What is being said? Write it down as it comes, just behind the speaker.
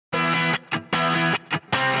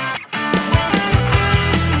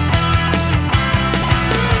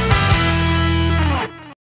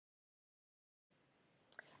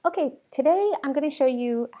Okay, today I'm going to show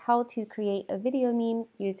you how to create a video meme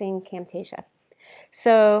using Camtasia.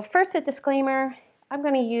 So first, a disclaimer, I'm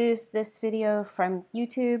going to use this video from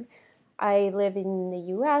YouTube. I live in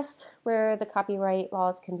the US where the copyright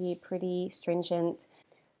laws can be pretty stringent.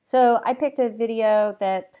 So I picked a video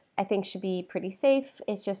that I think should be pretty safe.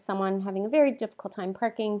 It's just someone having a very difficult time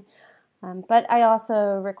parking. But I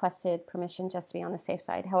also requested permission just to be on the safe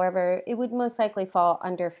side. However, it would most likely fall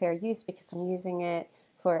under fair use because I'm using it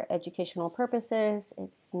for educational purposes.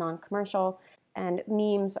 It's non-commercial, and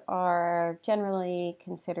memes are generally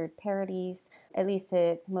considered parodies. At least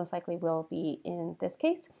it most likely will be in this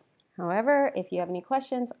case. However, if you have any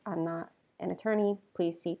questions, I'm not an attorney.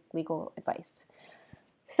 Please seek legal advice.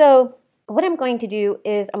 So what I'm going to do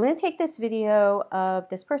is I'm going to take this video of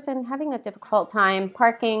this person having a difficult time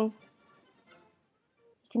parking.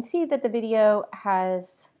 You can see that the video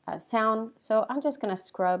has sound, so I'm just going to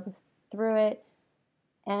scrub through it,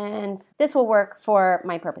 and this will work for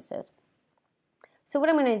my purposes. So what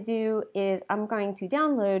I'm going to do is I'm going to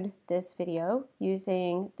download this video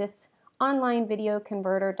using this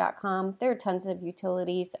onlinevideoconverter.com. There are tons of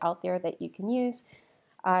utilities out there that you can use.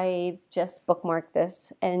 I just bookmarked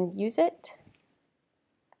this and use it.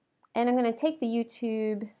 And I'm going to take the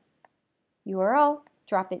YouTube URL,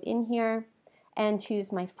 drop it in here, and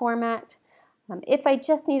choose my format. If I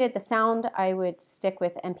just needed the sound, I would stick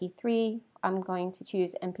with MP3. I'm going to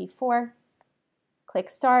choose MP4. Click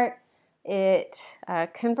Start. It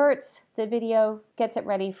converts the video, gets it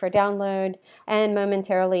ready for download, and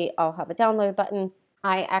momentarily I'll have a download button.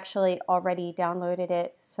 I actually already downloaded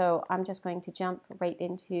it, so I'm just going to jump right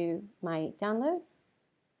into my download.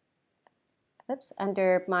 Oops,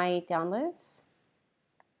 under my downloads.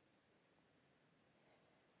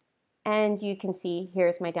 And you can see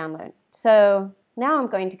here's my download. So now I'm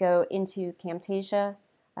going to go into Camtasia.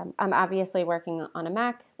 I'm obviously working on a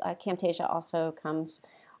Mac. Camtasia also comes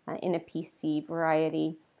in a PC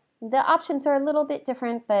variety. The options are a little bit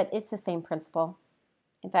different, but it's the same principle.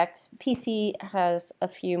 In fact, PC has a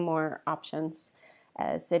few more options,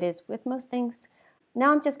 as it is with most things.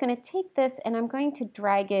 Now I'm just going to take this and I'm going to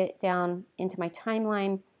drag it down into my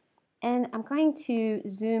timeline. And I'm going to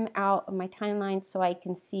zoom out of my timeline so I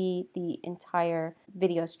can see the entire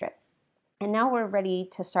video strip. And now we're ready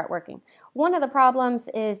to start working. One of the problems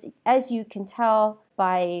is, as you can tell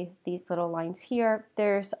by these little lines here,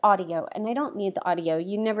 there's audio. And I don't need the audio.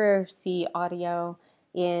 You never see audio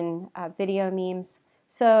in video memes.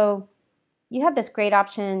 So you have this great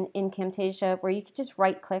option in Camtasia where you could just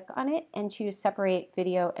right-click on it and choose Separate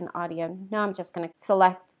Video and Audio. Now I'm just going to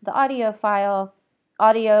select the audio file.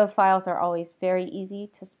 Audio files are always very easy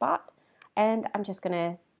to spot, and I'm just going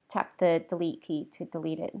to tap the delete key to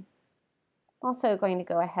delete it. Also going to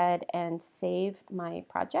go ahead and save my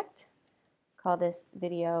project. Call this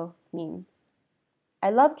video meme. I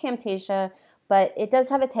love Camtasia, but it does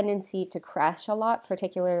have a tendency to crash a lot,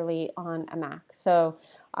 particularly on a Mac. So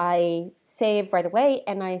I save right away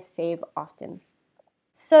and I save often.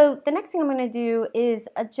 So the next thing I'm going to do is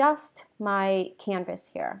adjust my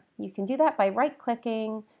canvas here. You can do that by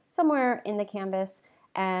right-clicking somewhere in the canvas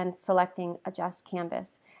and selecting Adjust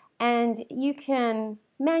Canvas. And you can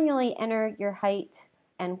manually enter your height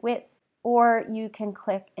and width, or you can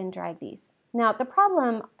click and drag these. Now the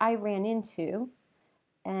problem I ran into,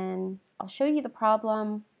 and I'll show you the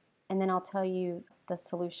problem and then I'll tell you the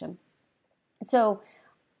solution. So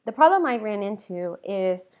the problem I ran into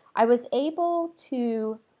is I was able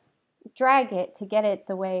to drag it to get it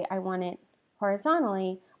the way I want it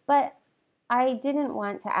horizontally, but I didn't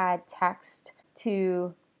want to add text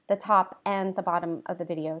to the top and the bottom of the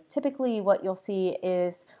video. Typically what you'll see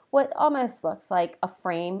is what almost looks like a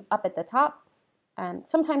frame up at the top.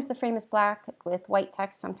 Sometimes the frame is black with white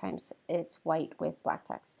text, sometimes it's white with black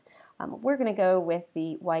text. We're going to go with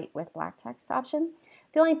the white with black text option.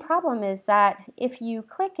 The only problem is that if you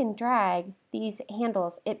click and drag these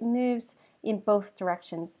handles, it moves in both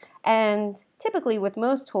directions. And typically with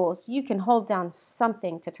most tools, you can hold down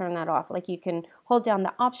something to turn that off. Like you can hold down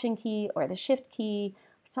the Option key or the Shift key,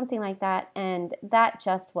 something like that, and that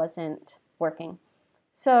just wasn't working.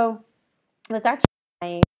 So it was actually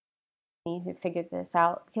my who figured this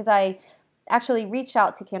out, because I actually reached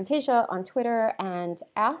out to Camtasia on Twitter and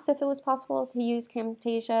asked if it was possible to use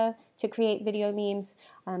Camtasia to create video memes.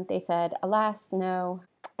 They said, alas, no,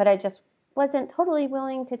 but I just wasn't totally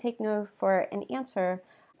willing to take no for an answer.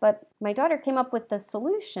 But my daughter came up with the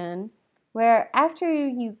solution where after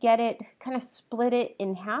you get it, kind of split it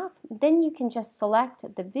in half, then you can just select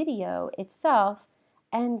the video itself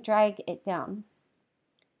and drag it down.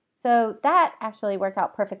 So that actually worked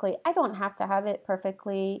out perfectly. I don't have to have it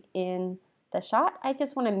perfectly in the shot. I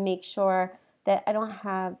just want to make sure that I don't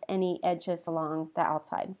have any edges along the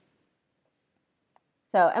outside.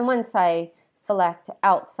 So, and once I select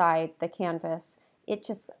outside the canvas, it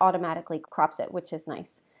just automatically crops it, which is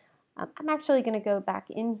nice. I'm actually going to go back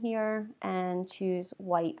in here and choose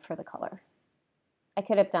white for the color. I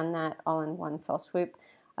could have done that all in one fell swoop.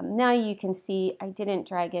 Now you can see I didn't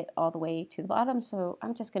drag it all the way to the bottom, so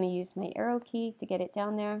I'm just going to use my arrow key to get it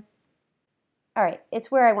down there. All right, it's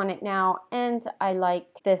where I want it now, and I like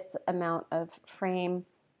this amount of frame.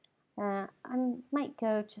 I might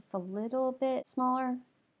go just a little bit smaller.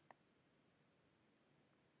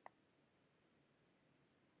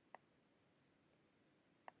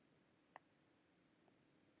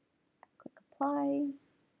 Click apply.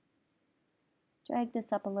 Drag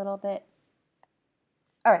this up a little bit.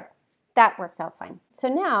 All right, that works out fine. So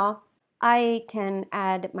now I can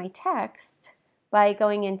add my text by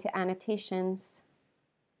going into annotations,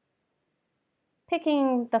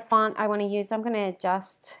 picking the font I want to use. I'm going to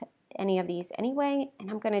adjust any of these anyway,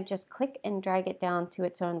 and I'm going to just click and drag it down to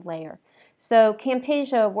its own layer. So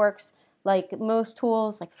Camtasia works like most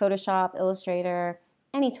tools, like Photoshop, Illustrator,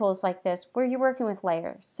 any tools like this, where you're working with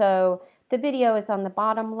layers. So the video is on the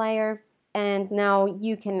bottom layer, and now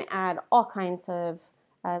you can add all kinds of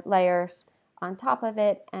layers on top of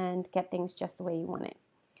it and get things just the way you want it.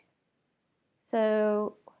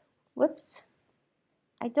 So, whoops,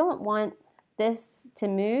 I don't want this to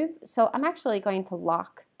move, so I'm actually going to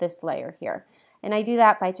lock this layer here. And I do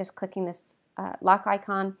that by just clicking this lock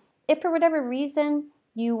icon. If for whatever reason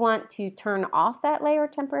you want to turn off that layer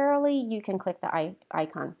temporarily, you can click the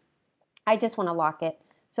icon. I just want to lock it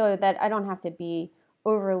so that I don't have to be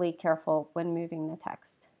overly careful when moving the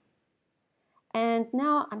text. And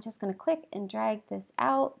now I'm just going to click and drag this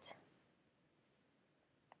out.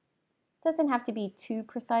 Doesn't have to be too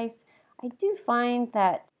precise. I do find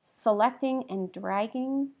that selecting and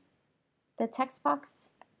dragging the text box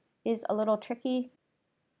is a little tricky.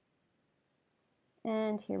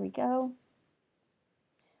 And here we go.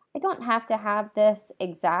 I don't have to have this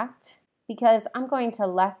exact because I'm going to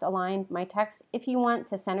left align my text. If you want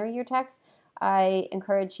to center your text, I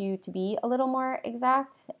encourage you to be a little more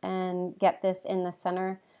exact and get this in the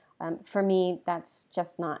center. For me, that's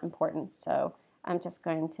just not important, so I'm just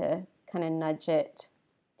going to kind of nudge it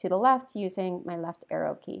to the left using my left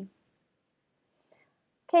arrow key.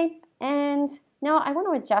 Okay, and now I want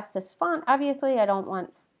to adjust this font. Obviously, I don't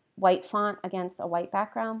want white font against a white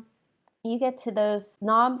background. You get to those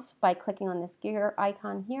knobs by clicking on this gear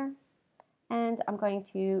icon here, and I'm going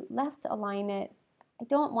to left align it. I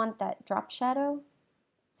don't want that drop shadow,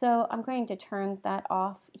 so I'm going to turn that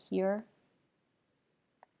off here.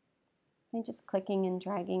 I'm just clicking and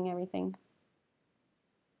dragging everything.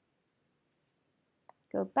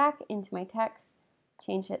 Go back into my text,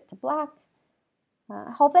 change it to black.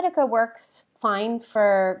 Helvetica works fine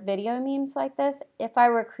for video memes like this. If I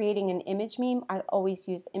were creating an image meme, I always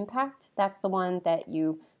use impact. That's the one that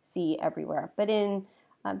you see everywhere. But in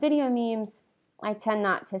video memes, I tend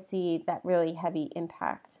not to see that really heavy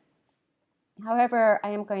impact. However, I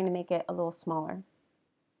am going to make it a little smaller.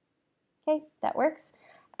 Okay, that works.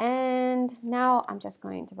 And now I'm just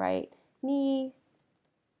going to write me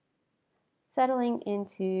settling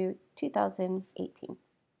into 2018.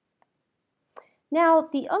 Now,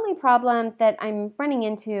 the only problem that I'm running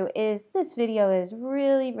into is this video is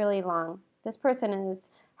really, really long. This person is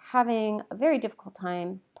having a very difficult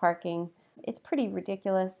time parking. It's pretty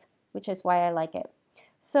ridiculous, which is why I like it.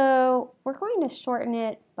 So we're going to shorten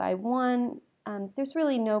it by 1. There's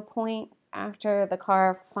really no point after the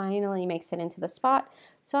car finally makes it into the spot.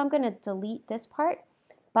 So I'm going to delete this part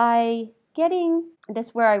by getting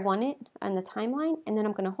this where I want it on the timeline, and then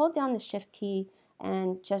I'm going to hold down the shift key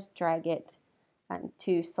and just drag it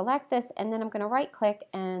to select this, and then I'm going to right click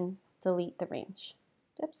and delete the range.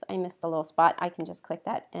 Oops, I missed a little spot. I can just click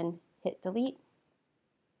that and hit delete.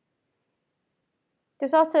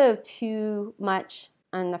 There's also too much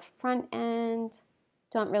on the front end.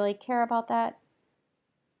 Don't really care about that.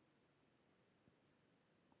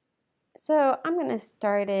 So I'm going to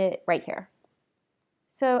start it right here.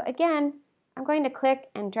 So again, I'm going to click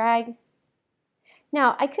and drag.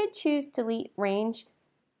 Now I could choose delete range,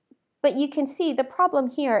 but you can see the problem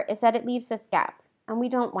here is that it leaves this gap, and we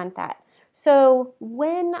don't want that. So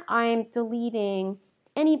when I'm deleting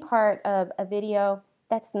any part of a video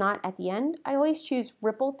that's not at the end, I always choose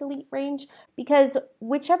ripple delete range, because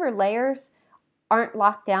whichever layers aren't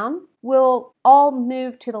locked down will all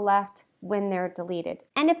move to the left when they're deleted.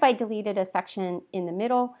 And if I deleted a section in the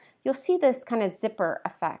middle, you'll see this kind of zipper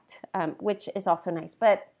effect, which is also nice,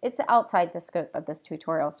 but it's outside the scope of this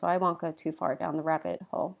tutorial, so I won't go too far down the rabbit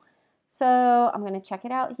hole. So I'm going to check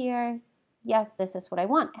it out here. Yes, this is what I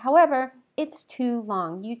want. However, it's too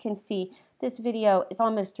long. You can see this video is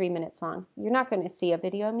almost 3 minutes long. You're not going to see a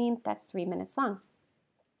video meme that's 3 minutes long.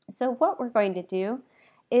 So what we're going to do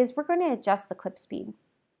is we're going to adjust the clip speed.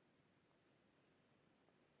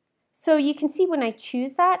 So you can see when I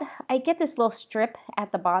choose that, I get this little strip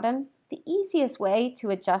at the bottom. The easiest way to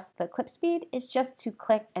adjust the clip speed is just to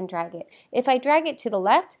click and drag it. If I drag it to the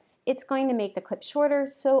left, it's going to make the clip shorter,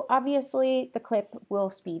 so obviously the clip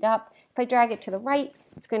will speed up. If I drag it to the right,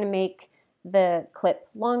 it's going to make the clip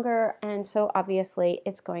longer, and so obviously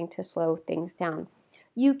it's going to slow things down.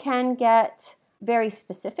 You can get very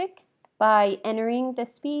specific by entering the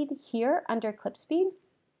speed here under clip speed.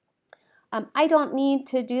 I don't need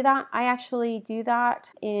to do that. I actually do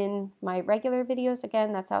that in my regular videos.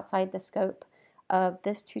 Again, that's outside the scope of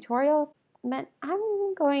this tutorial. But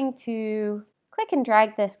I'm going to click and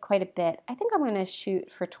drag this quite a bit. I think I'm going to shoot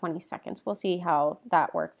for 20 seconds. We'll see how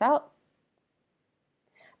that works out.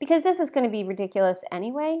 Because this is going to be ridiculous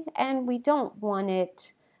anyway, and we don't want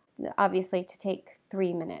it, obviously, to take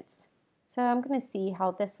 3 minutes. So I'm going to see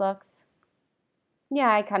how this looks. Yeah,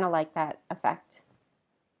 I kind of like that effect.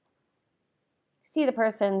 See the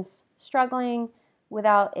person's struggling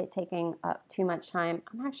without it taking up too much time.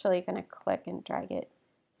 I'm actually going to click and drag it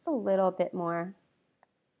just a little bit more.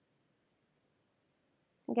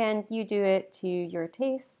 Again, you do it to your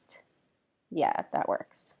taste. Yeah, that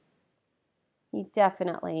works. You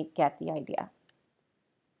definitely get the idea.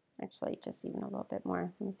 Actually, just even a little bit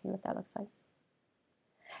more. Let me see what that looks like.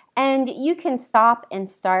 And you can stop and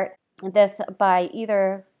start this by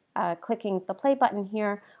either clicking the play button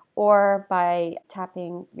here or by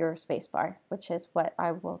tapping your spacebar, which is what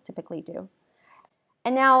I will typically do.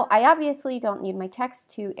 And now I obviously don't need my text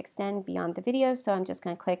to extend beyond the video, so I'm just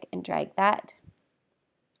going to click and drag that.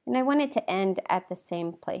 And I want it to end at the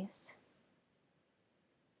same place.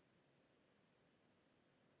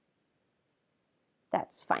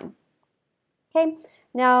 That's fine. Okay,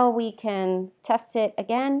 now we can test it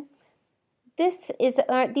again. This is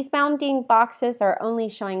these bounding boxes are only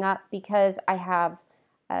showing up because I have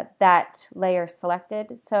that layer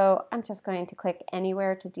selected. So I'm just going to click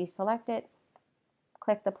anywhere to deselect it.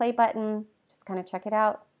 Click the play button, just kind of check it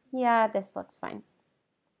out. Yeah, this looks fine.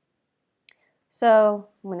 So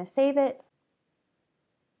I'm going to save it.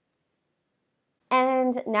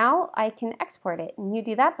 And now I can export it. And you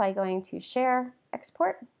do that by going to Share,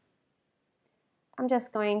 Export. I'm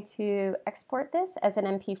just going to export this as an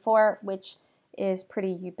MP4, which is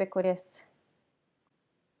pretty ubiquitous.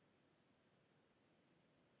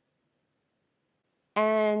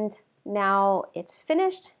 And now it's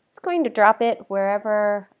finished. It's going to drop it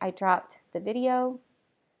wherever I dropped the video,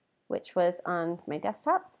 which was on my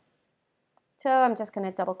desktop. So I'm just going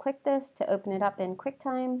to double click this to open it up in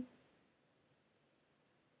QuickTime.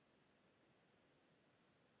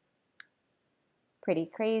 Pretty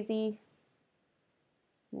crazy.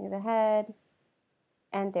 Move ahead.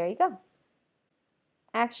 And there you go.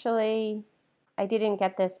 Actually, I didn't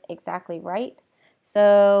get this exactly right.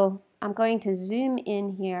 So I'm going to zoom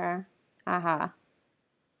in here. Aha.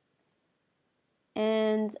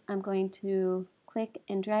 And I'm going to click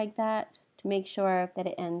and drag that to make sure that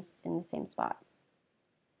it ends in the same spot.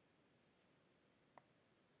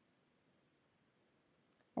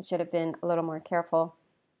 I should have been a little more careful.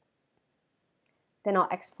 Then I'll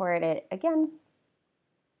export it again.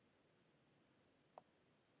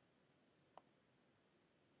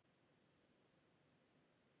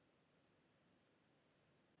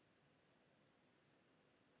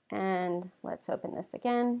 And let's open this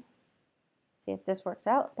again. See if this works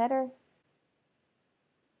out better.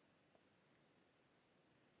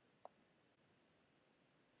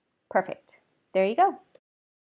 Perfect. There you go.